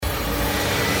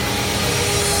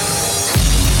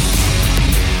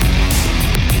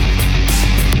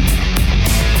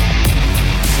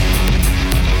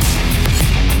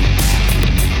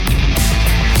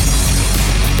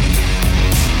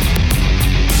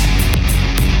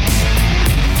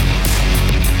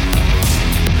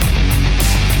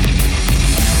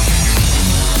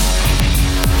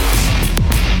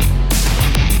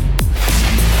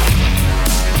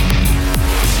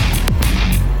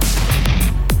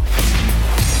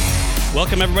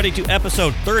Welcome, everybody, to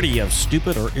episode 30 of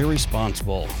Stupid or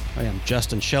Irresponsible. I am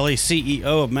Justin Shelley,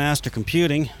 CEO of Master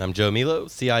Computing. I'm Joe Milo,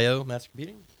 CIO, Master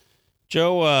Computing.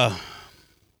 Joe, I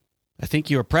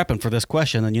think you were prepping for this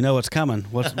question, and you know what's coming.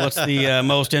 What's the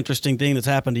most interesting thing that's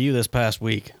happened to you this past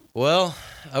week? Well,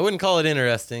 I wouldn't call it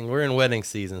interesting. We're in wedding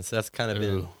season, so that's kind of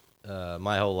been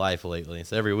my whole life lately.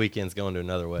 So every weekend's going to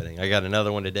another wedding. I got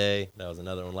another one today. That was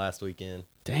another one last weekend.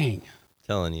 Dang.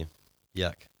 Telling you.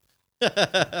 Yuck.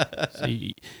 So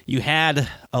you had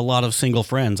a lot of single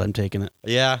friends, I'm taking it.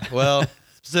 Yeah, well,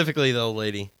 specifically the old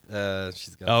lady.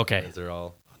 She's got friends. They're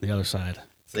all on the other side.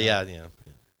 So yeah,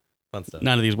 fun stuff.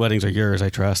 None of these weddings are yours, I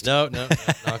trust. No,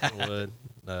 knock on wood.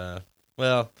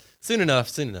 Well, soon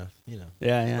enough,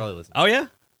 Yeah. Probably listen. Oh, yeah?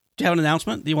 Do you have an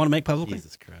announcement that you want to make publicly?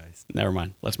 Jesus Christ. Never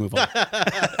mind. Let's move on.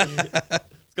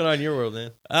 What's going on in your world,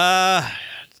 man?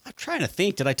 I'm trying to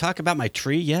think. Did I talk about my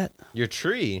tree yet? Your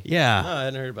tree? Yeah. No, I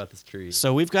hadn't heard about this tree.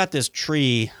 So we've got this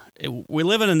tree. We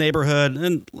live in a neighborhood,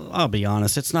 and I'll be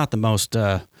honest, it's not the most,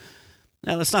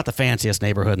 it's not the fanciest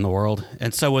neighborhood in the world.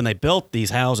 And so when they built these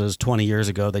houses 20 years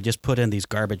ago, they just put in these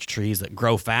garbage trees that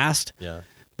grow fast. Yeah.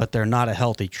 But they're not a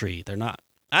healthy tree. They're not.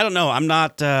 I don't know. I'm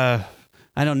not. I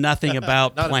know nothing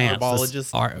about not plants. An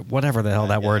arbologist. Whatever the hell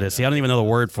that word is. See, I don't even know the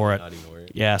word for it. Not even a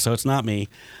word. Yeah, so it's not me.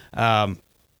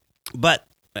 But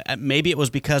maybe it was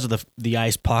because of the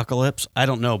ice apocalypse. I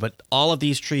don't know. But all of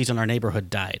these trees in our neighborhood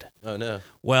died. Oh, no.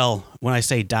 Well, when I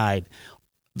say died,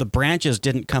 the branches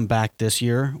didn't come back this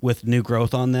year with new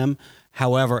growth on them.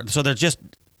 However, so they're just,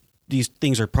 these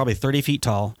things are probably 30 feet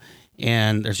tall,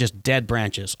 and there's just dead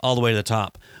branches all the way to the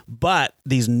top. But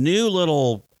these new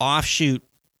little offshoot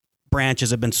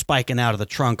branches have been spiking out of the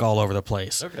trunk all over the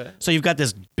place. Okay. So you've got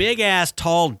this big-ass,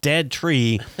 tall, dead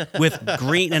tree with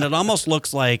green, and it almost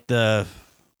looks like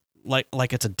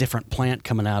like it's a different plant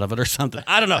coming out of it or something.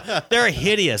 I don't know. They're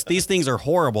hideous. These things are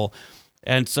horrible.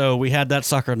 And so we had that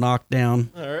sucker knocked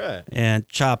down. All right. And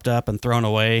chopped up and thrown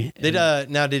away. Did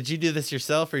you do this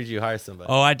yourself or did you hire somebody?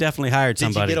 Oh, I definitely hired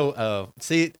somebody. Did you get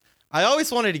see, I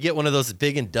always wanted to get one of those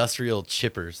big industrial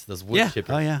chippers, those wood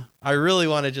chippers. Oh, yeah. I really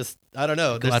want to just, I don't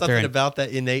know. There's something about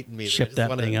that innate in me. Chip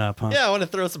that thing up, huh? Yeah, I want to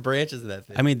throw some branches in that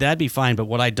thing. I mean, that'd be fine, but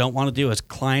what I don't want to do is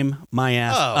climb my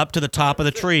ass up to the top of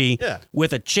the tree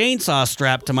with a chainsaw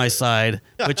strapped to my side,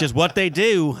 which is what they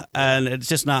do, and it's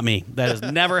just not me. That is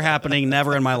never happening.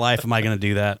 Never in my life am I going to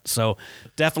do that. So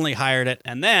definitely hired it.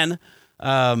 And then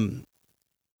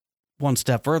one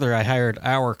step further, I hired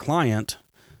our client,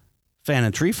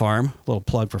 Fannin Tree Farm, a little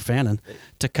plug for Fannin,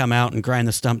 to come out and grind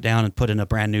the stump down and put in a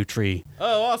brand new tree.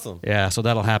 Oh, awesome. Yeah, so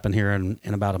that'll happen here in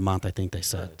about a month, I think they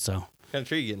said. So, what kind of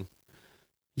tree you getting?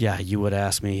 Yeah, you would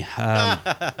ask me.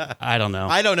 I don't know.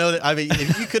 I don't know. I mean,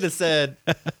 if you could have said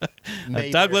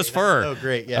Douglas fir. Oh,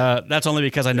 great. Yeah. That's only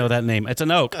because I know that name. It's an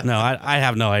oak. No, I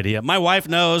have no idea. My wife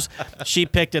knows. She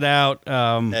picked it out.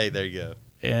 Hey, there you go.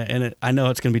 And I know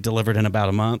it's going to be delivered in about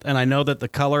a month. And I know that the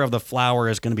color of the flower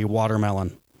is going to be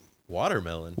watermelon.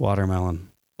 Watermelon?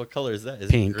 Watermelon. What color is that?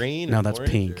 Is pink. It green? No, that's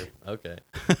pink. Okay.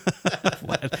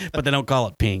 But they don't call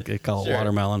it pink. They call it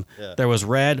watermelon. Yeah. There was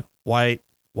red, white,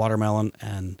 watermelon,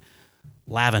 and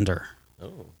lavender.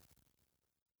 Oh.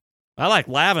 I like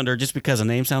lavender just because the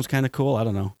name sounds kind of cool. I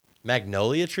don't know.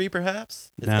 Magnolia tree,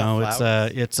 perhaps? No,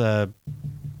 it's a.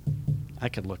 I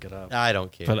could look it up. I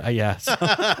don't care. But yeah. So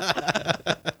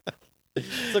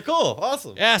cool,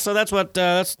 awesome. Yeah, so that's what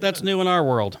that's new in our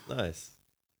world. Nice.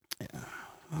 Yeah.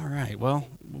 All right. Well,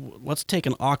 let's take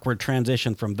an awkward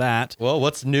transition from that. Well,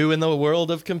 what's new in the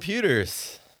world of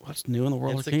computers? What's new in the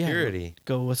world of security? Yeah,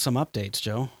 go with some updates,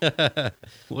 Joe.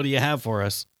 What do you have for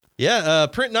us? Yeah,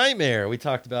 Print Nightmare. We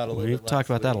talked about a little bit. We've talked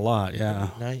about that a lot. Yeah.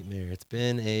 Print Nightmare. It's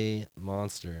been a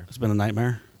monster. It's been a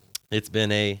nightmare. It's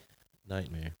been a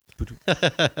nightmare.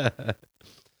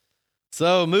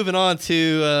 So moving on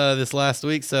to this last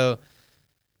week. So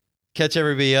catch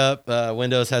everybody up.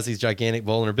 Windows has these gigantic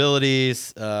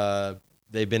vulnerabilities.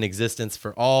 They've been in existence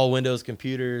for all Windows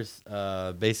computers.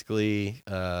 Basically,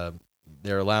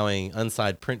 they're allowing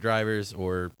unsigned print drivers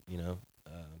or,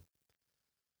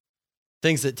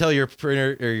 things that tell your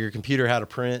printer or your computer how to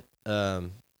print.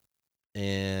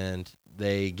 And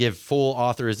they give full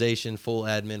authorization, full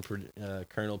admin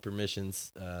kernel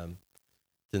permissions to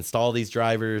install these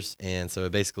drivers. And so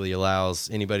it basically allows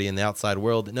anybody in the outside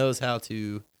world that knows how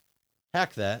to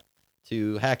hack that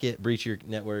to hack it, breach your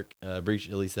network, breach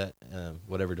at least that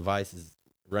whatever device is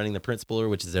running the print spooler,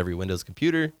 which is every Windows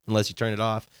computer, unless you turn it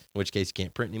off, in which case you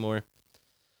can't print anymore.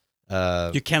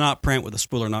 You cannot print with the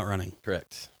spooler not running.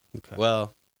 Correct. Okay.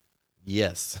 Well,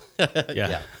 yes.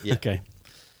 Yeah. Okay.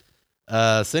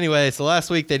 So anyway, last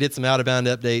week they did some out-of-bound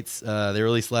updates. They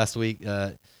released last week.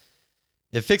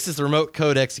 It fixes the remote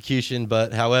code execution,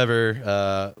 but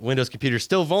however, Windows computers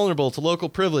still vulnerable to local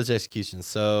privilege execution.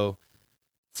 So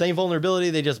same vulnerability,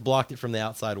 they just blocked it from the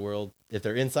outside world. If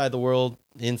they're inside the world,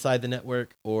 inside the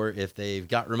network, or if they've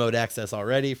got remote access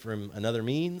already from another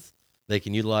means, they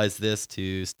can utilize this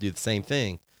to do the same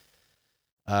thing.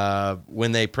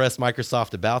 When they press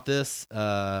Microsoft about this,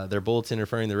 their bulletin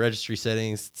referring to the registry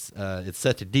settings, it's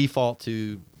set to default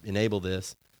to enable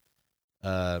this.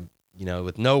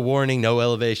 With no warning, no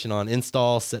elevation on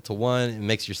install, set to 1, it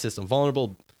makes your system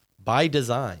vulnerable by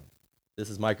design. This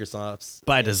is Microsoft's.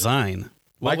 By design.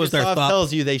 What was their Microsoft thought?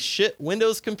 tells you they ship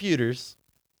Windows computers,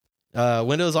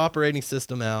 Windows operating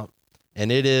system out,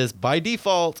 and it is by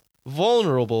default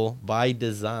vulnerable by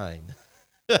design.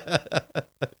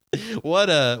 What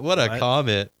a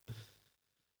comment.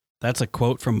 That's a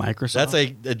quote from Microsoft. That's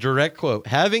a direct quote.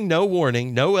 Having no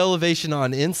warning, no elevation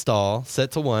on install,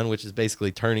 set to 1, which is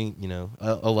basically turning,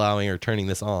 allowing or turning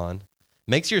this on,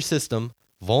 makes your system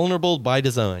vulnerable by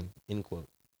design, end quote.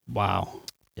 Wow.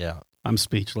 Yeah. I'm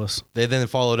speechless. They then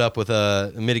followed up with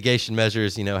mitigation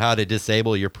measures, how to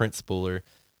disable your print spooler,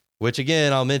 which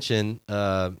again, I'll mention,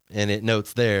 and it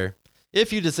notes there,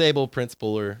 if you disable print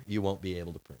spooler, you won't be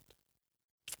able to print.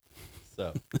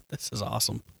 So This is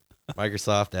awesome.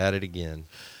 Microsoft at it again.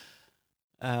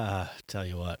 Tell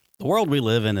you what, the world we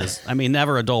live in is,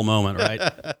 never a dull moment,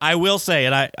 right? I will say,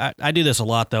 and I do this a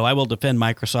lot, though. I will defend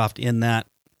Microsoft in that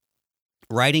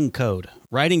writing code,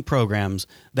 writing programs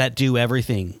that do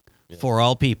everything for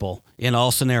all people in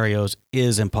all scenarios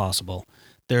is impossible.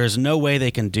 There is no way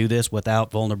they can do this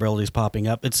without vulnerabilities popping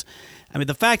up.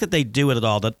 The fact that they do it at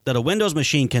all, that a Windows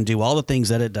machine can do all the things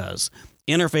that it does,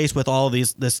 interface with all of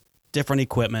this different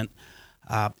equipment,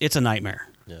 it's a nightmare.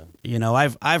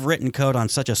 Yeah. I've written code on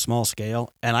such a small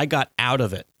scale, and I got out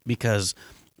of it because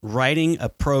writing a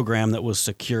program that was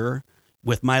secure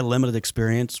with my limited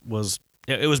experience was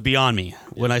beyond me. Yeah.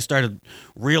 When I started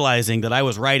realizing that I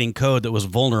was writing code that was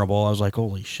vulnerable, I was like,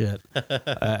 holy shit.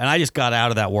 And I just got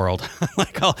out of that world.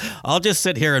 Like, I'll just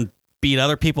sit here and beat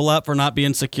other people up for not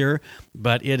being secure,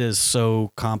 but it is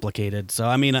so complicated. So,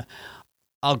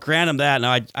 I'll grant them that.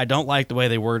 Now, I don't like the way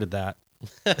they worded that.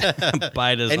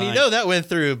 By design. And that went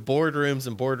through boardrooms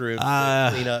and boardrooms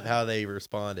to clean up how they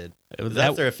responded.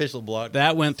 That's their official blog.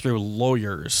 That went through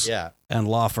lawyers and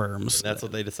law firms. And that's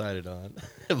what they decided on.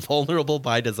 Vulnerable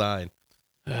by design.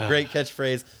 Great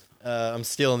catchphrase. I'm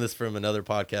stealing this from another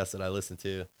podcast that I listen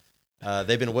to.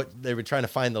 They've been trying to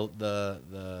find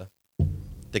the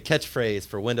catchphrase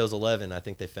for Windows 11. I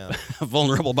think they found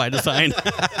vulnerable by design.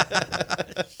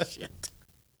 Shit.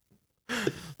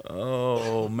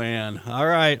 Oh, man. All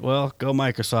right. Well, go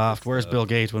Microsoft. Where's Bill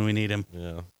Gates when we need him?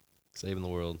 Yeah. Saving the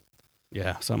world.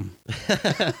 Yeah, some.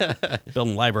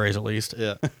 Building libraries, at least.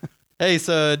 Yeah. Hey,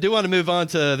 so I do want to move on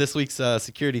to this week's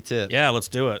security tip. Yeah, let's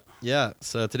do it. Yeah.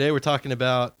 So today we're talking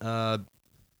about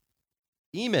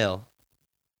email.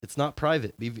 It's not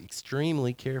private. Be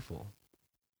extremely careful.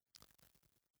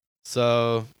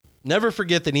 So never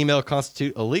forget that email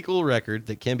constitutes a legal record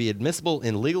that can be admissible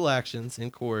in legal actions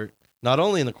in court. Not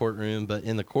only in the courtroom, but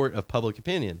in the court of public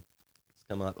opinion. It's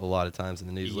come up a lot of times in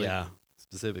the news lately,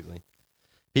 specifically.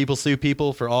 People sue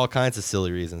people for all kinds of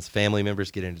silly reasons. Family members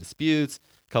get into disputes.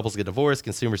 Couples get divorced.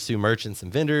 Consumers sue merchants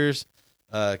and vendors.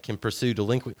 Can pursue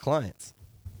delinquent clients.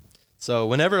 So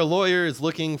whenever a lawyer is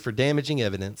looking for damaging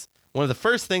evidence, one of the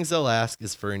first things they'll ask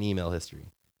is for an email history.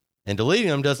 And deleting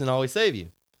them doesn't always save you.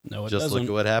 No, it Just doesn't. look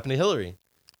at what happened to Hillary.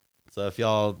 So if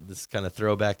y'all, this kind of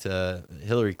throwback to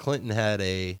Hillary Clinton had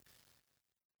a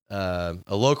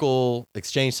local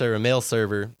Exchange server, a mail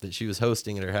server that she was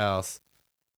hosting at her house,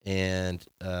 and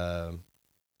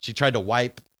she tried to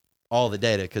wipe all the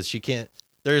data because she can't.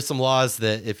 There are some laws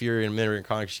that if you're a member in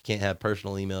Congress, you can't have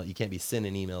personal email. You can't be sent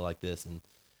an email like this, and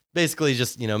basically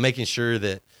just making sure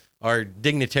that our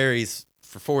dignitaries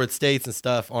for foreign states and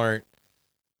stuff aren't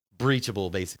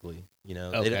breachable. Basically,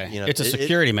 okay. It's a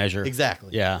security measure.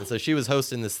 Exactly. Yeah. And so she was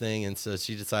hosting this thing, and so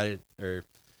she decided or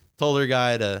told her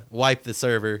guy to wipe the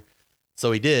server.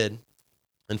 So he did.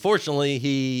 Unfortunately,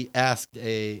 he asked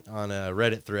on a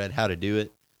Reddit thread how to do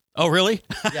it. Oh, really?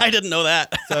 Yeah. I didn't know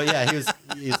that. So yeah,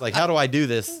 he's like, how do I do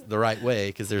this the right way?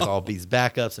 Because there's all these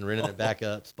backups and redundant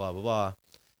backups, blah, blah, blah. And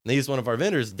they used one of our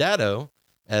vendors, Datto,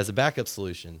 as a backup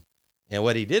solution. And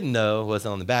what he didn't know was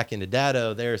on the back end of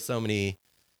Datto, there are so many,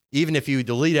 even if you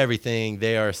delete everything,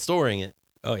 they are storing it.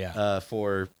 Oh, yeah.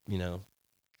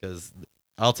 Because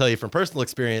I'll tell you from personal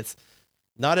experience,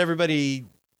 not everybody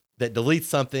that deletes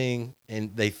something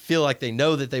and they feel like they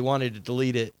know that they wanted to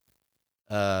delete it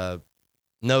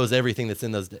knows everything that's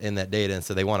in that data, and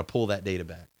so they want to pull that data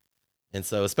back. And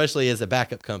so, especially as a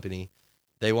backup company,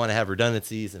 they want to have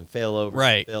redundancies and failovers,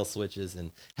 Right. fail switches,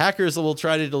 and hackers will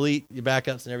try to delete your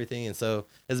backups and everything. And so,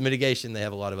 as a mitigation, they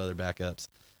have a lot of other backups.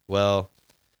 Well,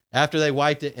 after they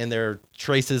wiped it and there are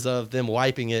traces of them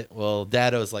wiping it, well,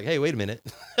 Datto was like, hey, wait a minute.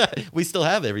 We still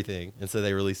have everything. And so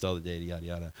they released all the data, yada,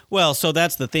 yada. Well, so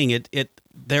that's the thing.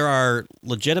 There are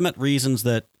legitimate reasons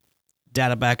that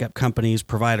data backup companies,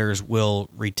 providers will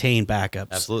retain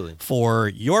backups. Absolutely. For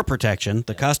your protection,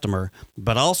 the customer,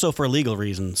 but also for legal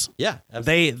reasons. Yeah,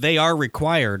 absolutely. They are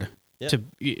required Yeah. to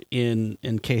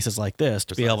in cases like this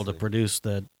to be able to Precisely. produce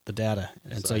the data.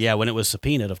 And so Precisely. yeah, when it was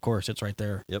subpoenaed, of course, it's right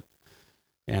there. Yep.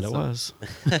 And it So- was.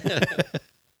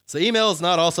 So email is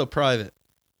not also private.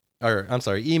 Or, I'm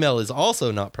sorry, email is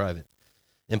also not private.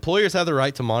 Employers have the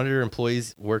right to monitor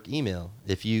employees' work email.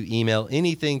 If you email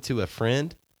anything to a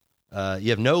friend, you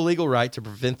have no legal right to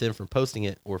prevent them from posting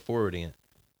it or forwarding it.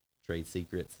 Trade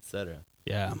secrets, etc.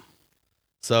 Yeah.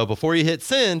 So before you hit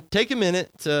send, take a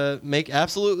minute to make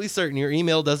absolutely certain your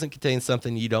email doesn't contain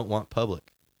something you don't want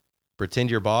public.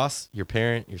 Pretend your boss, your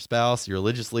parent, your spouse, your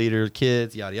religious leader,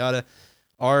 kids, yada, yada,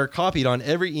 are copied on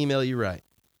every email you write.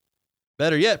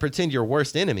 Better yet, pretend your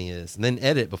worst enemy is, and then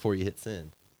edit before you hit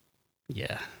send.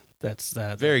 Yeah. That's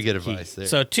that. Very good key. advice there.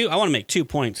 So I want to make 2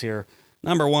 points here.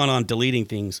 Number one, on deleting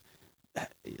things.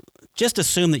 Just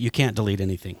assume that you can't delete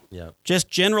anything. Yeah. Just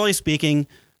generally speaking,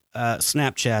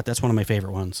 Snapchat, that's one of my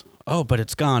favorite ones. Oh, but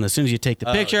it's gone as soon as you take the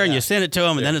Oh, picture and yeah. you send it to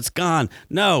them, and then Sure. it's gone.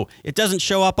 No, it doesn't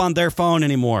show up on their phone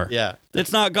anymore. Yeah.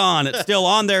 It's not gone. It's still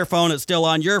on their phone. It's still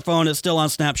on your phone. It's still on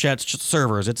Snapchat's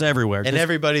servers. It's everywhere. And Just-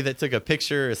 everybody that took a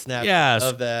picture, a snap Yes.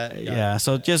 of that. yeah.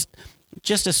 So just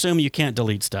assume you can't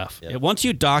delete stuff. Yep. Once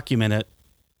you document it,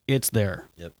 it's there.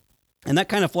 Yep. And that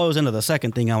kind of flows into the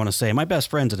second thing I want to say. My best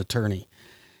friend's an attorney.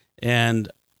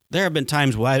 And there have been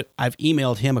times where I've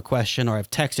emailed him a question or I've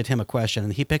texted him a question,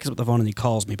 and he picks up the phone and he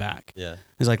calls me back. Yeah.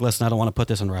 He's like, listen, I don't want to put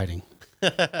this in writing.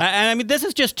 I mean, this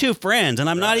is just two friends, and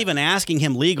I'm not even asking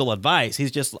him legal advice.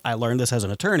 He's just, I learned this as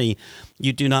an attorney.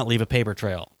 You do not leave a paper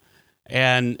trail.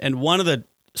 And one of the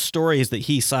stories that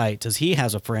he cites is he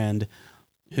has a friend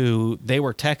who they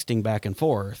were texting back and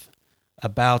forth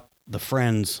about the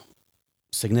friend's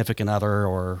significant other,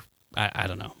 or I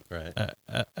don't know, Right.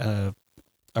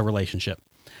 a relationship.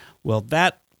 Well,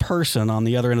 that person on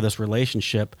the other end of this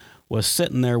relationship was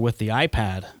sitting there with the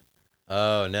iPad.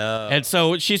 Oh, no. And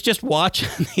so she's just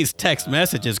watching these text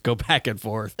messages go back and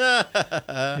forth.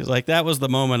 He's like, that was the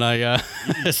moment I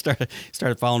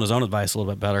started following his own advice a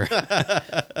little bit better.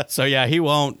 So yeah, he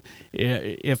won't.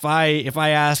 If I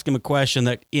ask him a question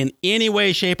that in any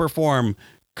way, shape, or form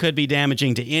could be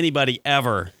damaging to anybody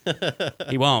ever,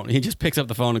 he won't. He just picks up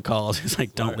the phone and calls. He's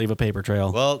like, don't leave a paper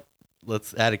trail. Well,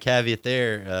 let's add a caveat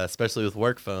there, especially with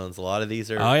work phones. A lot of these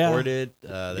are Oh, yeah. recorded.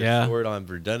 They're Yeah. stored on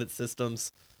redundant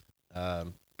systems.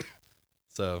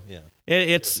 So, yeah.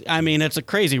 It's a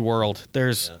crazy world.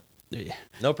 There's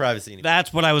No privacy anymore.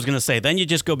 That's what I was going to say. Then you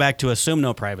just go back to assume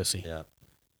no privacy. Yeah,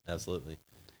 absolutely.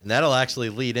 And that'll actually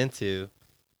lead into,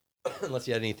 unless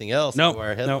you had anything else, Nope, to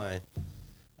our headline.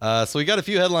 So we got a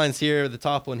few headlines here. The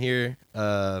top one here.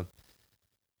 Oh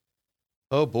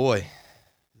boy,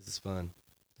 this is fun.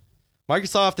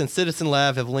 Microsoft and Citizen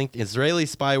Lab have linked Israeli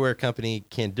spyware company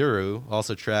Kanduru,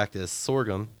 also tracked as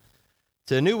Sorghum,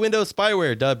 to a new Windows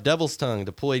spyware dubbed Devil's Tongue,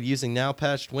 deployed using now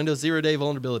patched Windows Zero-Day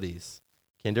vulnerabilities.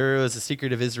 Kanduru is a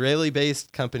secretive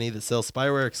Israeli-based company that sells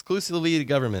spyware exclusively to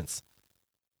governments.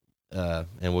 And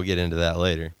we'll get into that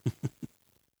later.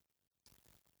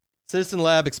 Citizen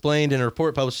Lab explained in a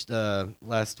report published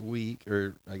last week,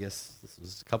 or I guess this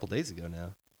was a couple days ago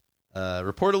now.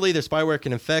 Reportedly, their spyware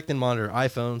can infect and monitor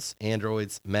iPhones,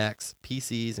 Androids, Macs,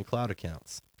 PCs, and cloud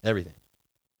accounts. Everything.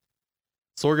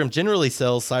 Sorghum generally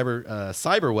sells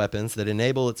cyber weapons that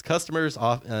enable its customers,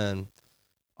 often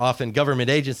government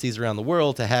agencies around the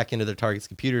world, to hack into their targets'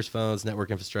 computers, phones,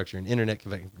 network infrastructure, and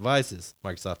internet-connected devices,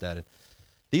 Microsoft added.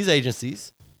 These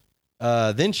agencies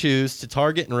then choose to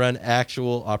target and run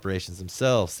actual operations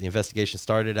themselves. The investigation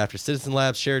started after Citizen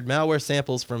Labs shared malware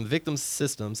samples from victims'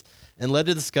 systems and led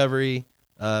to the discovery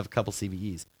of a couple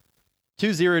CVEs.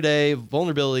 2 zero-day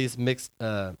vulnerabilities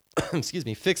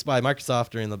fixed by Microsoft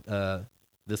during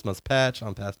this month's patch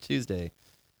on past Tuesday.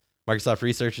 Microsoft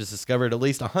researchers discovered at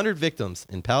least 100 victims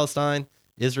in Palestine,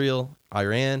 Israel,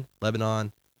 Iran,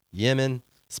 Lebanon, Yemen,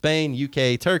 Spain,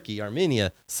 UK, Turkey,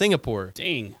 Armenia, Singapore,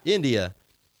 Dang. India.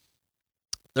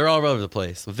 They're all over the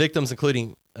place with victims,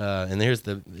 including, and here's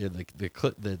the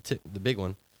big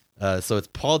one. So it's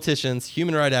politicians,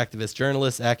 human rights activists,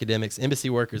 journalists, academics, embassy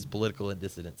workers, political and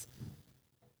dissidents.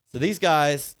 So these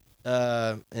guys,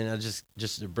 and I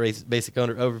just a basic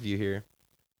overview here.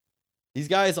 These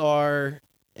guys are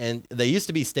and they used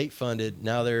to be state funded.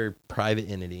 Now they're private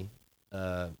entity.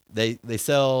 They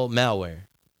sell malware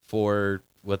for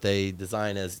what they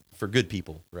design as for good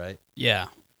people, right? Yeah.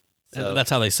 So, That's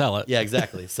how they sell it. yeah,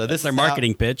 exactly. So this Their is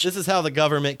marketing pitch. This is how the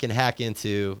government can hack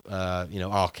into,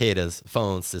 Al Qaeda's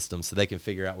phone system, so they can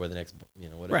figure out where the next,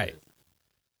 whatever. Right. It is.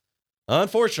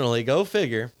 Unfortunately, go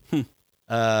figure.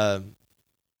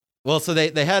 Well, so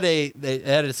they had a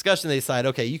discussion. They decided,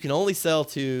 okay, you can only sell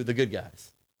to the good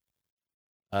guys.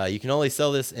 You can only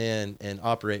sell this and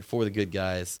operate for the good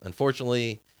guys.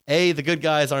 Unfortunately, A, the good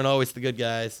guys aren't always the good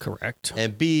guys. Correct.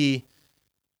 And B,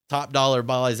 top dollar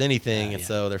buys anything, Yeah, and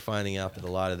so they're finding out that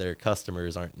a lot of their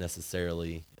customers aren't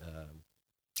necessarily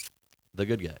the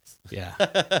good guys. Yeah.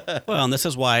 Well, and this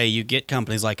is why you get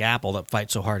companies like Apple that fight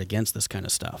so hard against this kind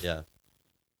of stuff. Yeah.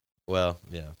 Well,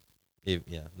 yeah.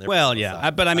 Yeah. Well,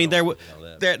 yeah. But I mean, there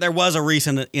was a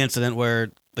recent incident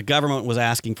where the government was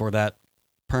asking for that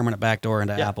permanent backdoor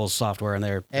into Apple's software, and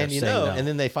they're and saying no. And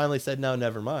then they finally said, no,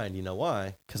 never mind. You know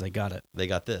why? Because they got it. They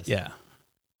got this. Yeah.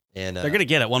 And they're going to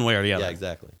get it one way or the other. Yeah,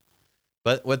 exactly.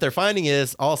 But what they're finding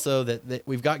is also that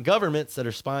we've got governments that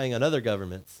are spying on other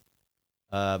governments,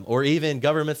 or even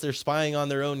governments that are spying on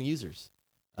their own users.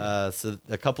 So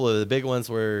a couple of the big ones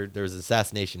were there was an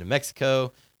assassination in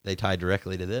Mexico. They tied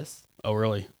directly to this. Oh,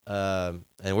 really? And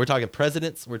we're talking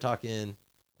presidents. We're talking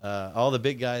all the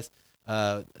big guys.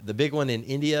 The big one in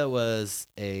India was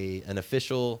an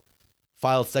official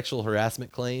filed sexual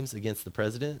harassment claims against the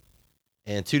president.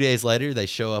 And 2 days later, they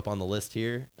show up on the list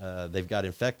here. They've got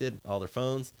infected, all their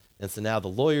phones. And so now the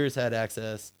lawyers had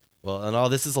access. Well, and all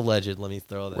this is alleged. Let me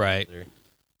throw that out there.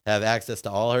 Have access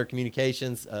to all her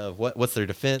communications of what's their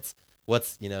defense.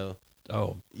 What's, they're,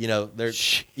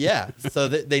 yeah. So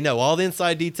they know all the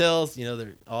inside details,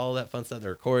 they're all that fun stuff.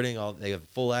 They're recording, they have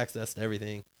full access to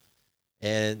everything.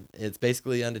 And it's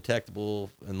basically undetectable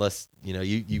unless,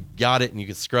 you got it and you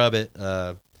can scrub it.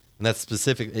 And that's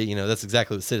specific, that's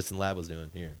exactly what Citizen Lab was doing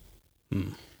here.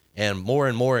 And more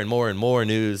and more and more and more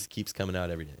news keeps coming out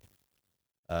every day.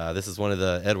 This is one of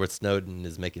Edward Snowden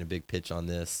is making a big pitch on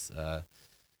this.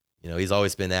 He's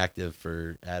always been active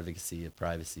for advocacy of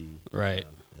privacy. Right.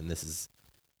 And this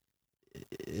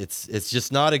it's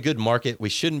just not a good market. We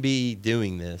shouldn't be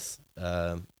doing this,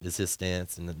 is his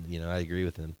stance. And, I agree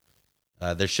with him.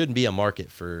 There shouldn't be a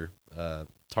market for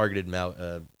targeted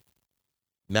malware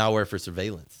for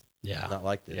surveillance. Yeah. Not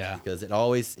like this. Yeah. Because it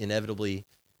always inevitably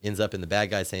ends up in the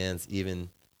bad guy's hands, even.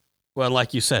 Well,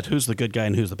 like you said, who's the good guy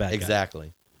and who's the bad guy?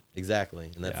 Exactly.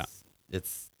 And that's,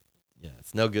 it's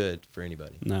no good for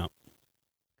anybody. No.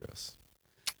 Gross.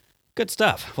 Good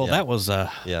stuff. Well, that was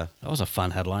that was a fun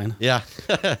headline. Yeah.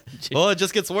 Well, it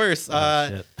just gets worse.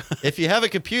 Shit. If you have a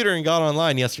computer and got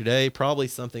online yesterday, probably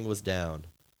something was down.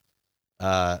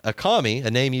 Akami,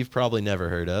 a name you've probably never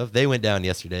heard of, they went down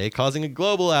yesterday, causing a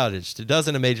global outage to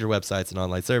dozens of major websites and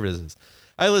online services.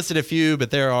 I listed a few, but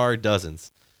there are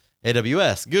dozens.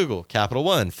 AWS, Google, Capital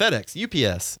One, FedEx,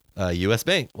 UPS, US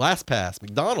Bank, LastPass,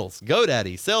 McDonald's,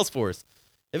 GoDaddy, Salesforce.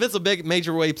 If it's a big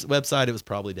major website, it was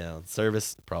probably down.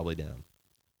 Service, probably down.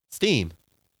 Steam,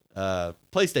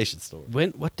 PlayStation Store.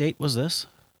 What date was this?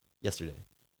 Yesterday.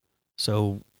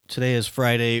 So today is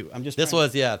Friday. This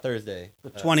was Thursday.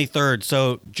 The 23rd.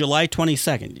 So July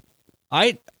 22nd.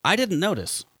 I didn't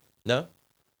notice. No?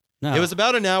 No. It was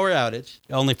about an hour outage.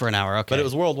 Only for an hour. Okay. But it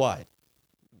was worldwide.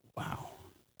 Wow.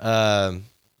 And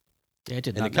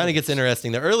it kind of gets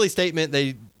interesting. The early statement,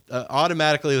 they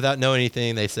automatically, without knowing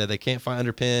anything, they said they can't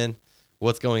underpin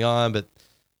what's going on, but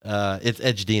it's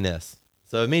Edge DNS.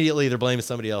 So immediately they're blaming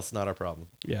somebody else, not our problem.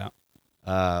 Yeah.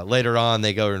 Later on,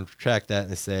 they go and retract that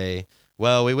and they say,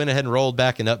 well, we went ahead and rolled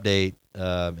back an update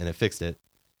and it fixed it.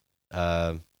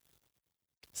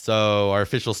 So our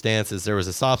official stance is there was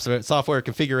a software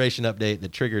configuration update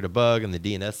that triggered a bug in the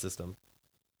DNS system.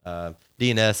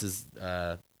 DNS is,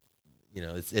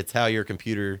 it's how your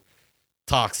computer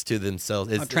talks to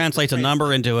themselves. It translates a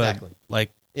number into a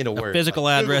word, physical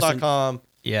like address. Google.com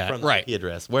From the IP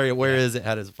address. Where is it?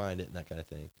 How does it find it? And that kind of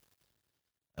thing.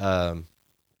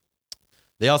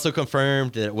 They also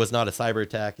confirmed that it was not a cyber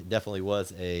attack. It definitely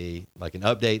was an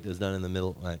update that was done in the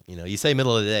middle. You say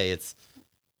middle of the day. It's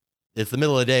the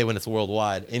middle of the day when it's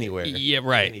worldwide anywhere. Yeah,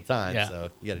 right. Anytime. Yeah. So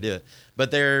you got to do it.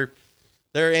 But their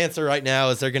answer right now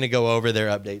is they're going to go over their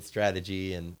update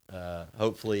strategy and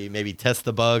hopefully maybe test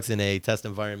the bugs in a test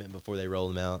environment before they roll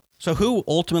them out. So who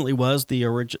ultimately was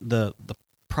the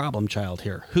problem child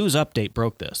here? Whose update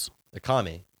broke this?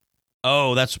 Akami.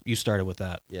 Oh, you started with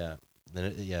that. Yeah.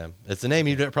 It's a name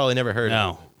you've probably never heard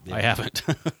of. No, I haven't.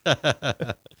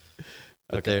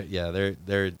 But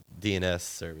their DNS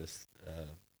service.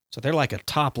 So they're like a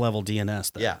top level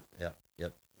DNS then.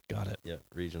 Yep. Got it. Yeah,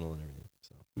 regional and everything.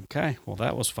 So. Okay. Well,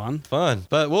 that was fun.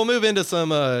 But we'll move into some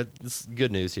this is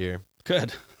good news here.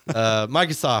 Good.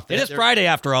 Microsoft. It is Friday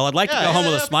after all. I'd like to go home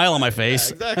with a smile on my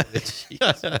face. Yeah,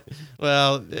 exactly.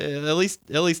 Well, at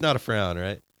least not a frown,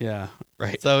 right? Yeah.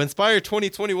 Right. So Inspire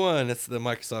 2021, that's the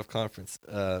Microsoft conference,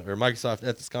 or Microsoft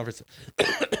Ethics conference,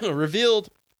 revealed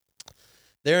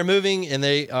they're moving and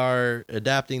they are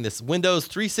adapting this Windows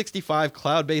 365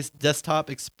 cloud-based desktop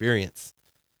experience,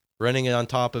 running it on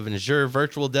top of an Azure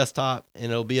virtual desktop,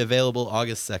 and it'll be available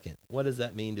August 2nd. What does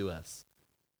that mean to us?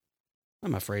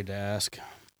 I'm afraid to ask.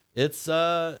 It's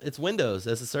Windows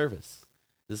as a service.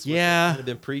 This is what they've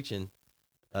been preaching.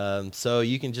 So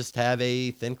you can just have a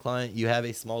thin client, you have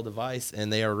a small device,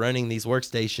 and they are running these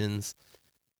workstations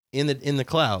in the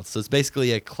cloud. So it's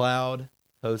basically a cloud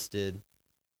hosted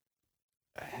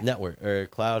network or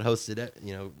cloud hosted,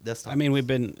 desktop. I mean, we've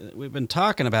been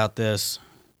talking about this,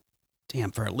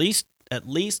 for at least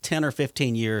 10 or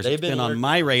 15 years. It's been on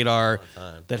my radar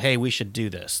that, hey, we should do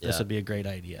this. This would be a great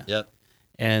idea. Yep.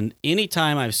 And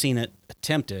anytime I've seen it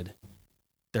attempted,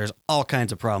 there's all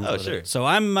kinds of problems with it. So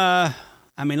I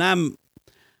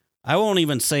won't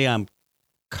even say I'm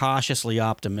cautiously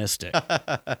optimistic.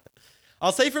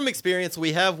 I'll say from experience,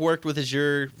 we have worked with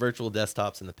Azure virtual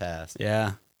desktops in the past.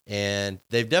 Yeah. And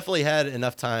they've definitely had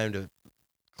enough time to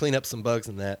clean up some bugs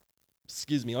in that,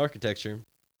 architecture.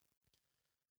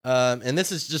 And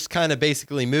this is just kind of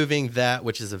basically moving that,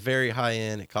 which is a very high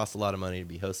end, it costs a lot of money to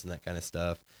be hosting that kind of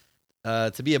stuff,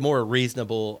 to be a more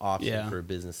reasonable option for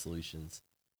business solutions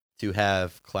to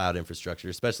have cloud infrastructure,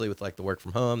 especially with like the work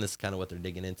from home. This is kind of what they're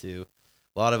digging into.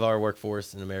 A lot of our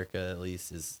workforce in America, at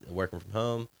least, is working from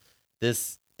home.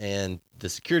 This and the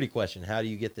security question, how do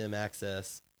you get them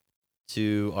access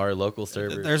to our local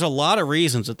servers? There's a lot of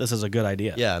reasons that this is a good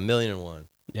idea. Yeah, 1,000,001.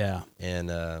 Yeah. And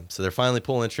so they're finally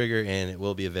pulling the trigger, and it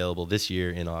will be available this year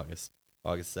in August.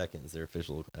 August 2nd is their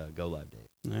official go-live date.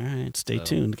 All right. Stay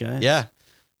tuned, guys. Yeah.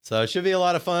 So it should be a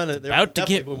lot of fun. They're about to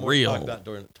get real. Talk about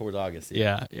toward August.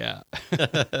 Yeah.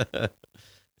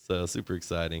 So super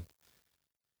exciting.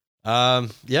 So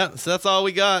that's all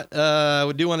we got.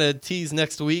 We do want to tease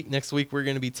next week. Next week, we're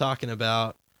going to be talking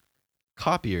about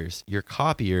copiers. Your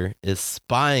copier is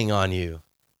spying on you.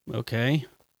 Okay.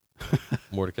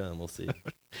 More to come. We'll see.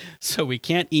 So we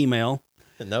can't email.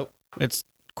 Nope. It's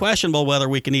questionable whether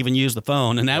we can even use the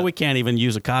phone, and now we can't even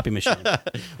use a copy machine.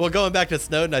 Well, going back to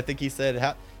Snowden, I think he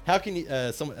said, how can you,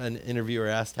 an interviewer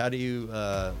asked, how do you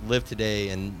live today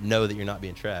and know that you're not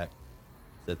being tracked?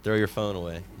 He said, throw your phone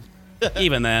away.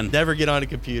 Even then. Never get on a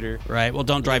computer. Right. Well,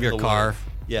 don't drive your car.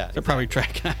 Yeah. They're probably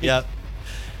tracking. Yep.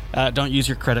 Don't use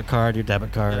your credit card, your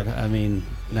debit card. Yep. I mean,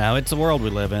 no, it's the world we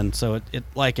live in. So it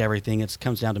like everything, it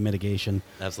comes down to mitigation.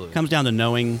 Absolutely. It comes down to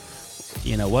knowing,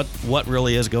 what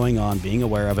really is going on, being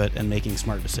aware of it, and making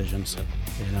smart decisions. Yep.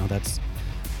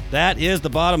 That is the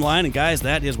bottom line. And guys,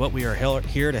 that is what we are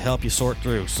here to help you sort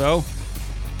through. So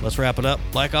let's wrap it up.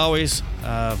 Like always,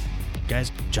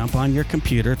 guys, jump on your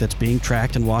computer that's being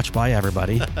tracked and watched by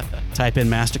everybody. Type in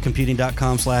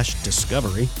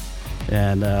mastercomputing.com/discovery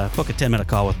and book a 10-minute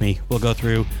call with me. We'll go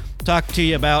through, talk to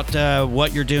you about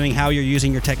what you're doing, how you're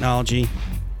using your technology.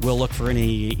 We'll look for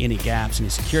any gaps, any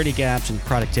security gaps, any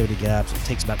productivity gaps. It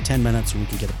takes about 10 minutes, and we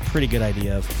can get a pretty good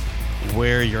idea of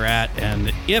where you're at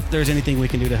and if there's anything we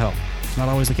can do to help. It's not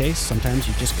always the case. Sometimes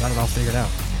you just got it all figured out.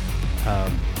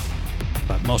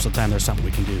 But most of the time, there's something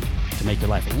we can do to make your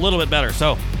life a little bit better.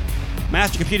 So,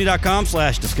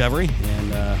 mastercomputing.com/discovery,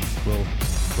 and we'll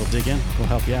dig in. We'll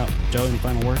help you out. Joe, any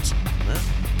final words? No.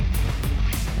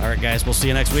 All right, guys. We'll see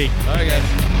you next week. All right, guys.